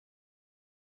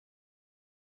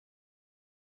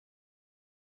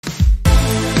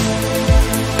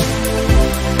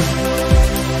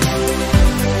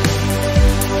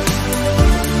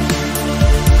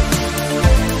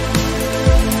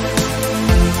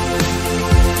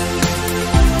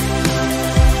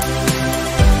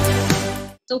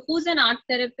So who's an art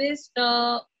therapist?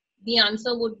 The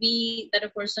answer would be that a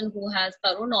person who has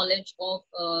thorough knowledge of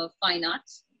fine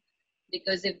arts,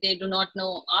 because if they do not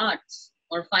know arts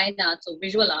or fine arts or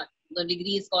visual art, the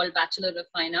degree is called Bachelor of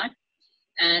Fine Art,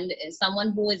 and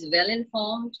someone who is well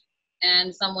informed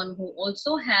and someone who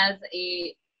also has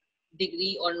a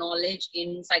degree or knowledge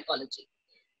in psychology.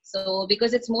 So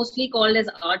because it's mostly called as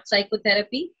art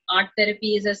psychotherapy, art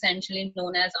therapy is essentially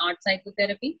known as art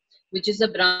psychotherapy, which is a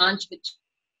branch which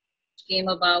came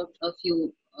about a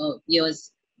few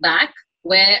years back,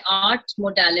 where art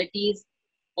modalities,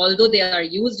 although they are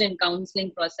used in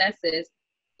counseling processes,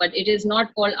 but it is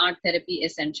not called art therapy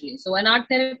essentially. So an art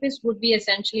therapist would be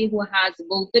essentially who has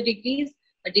both the degrees,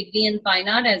 a degree in fine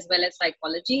art as well as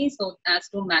psychology, so as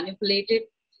to manipulate it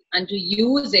and to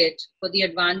use it for the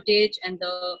advantage and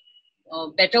the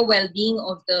better well-being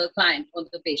of the client or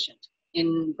the patient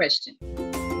in question.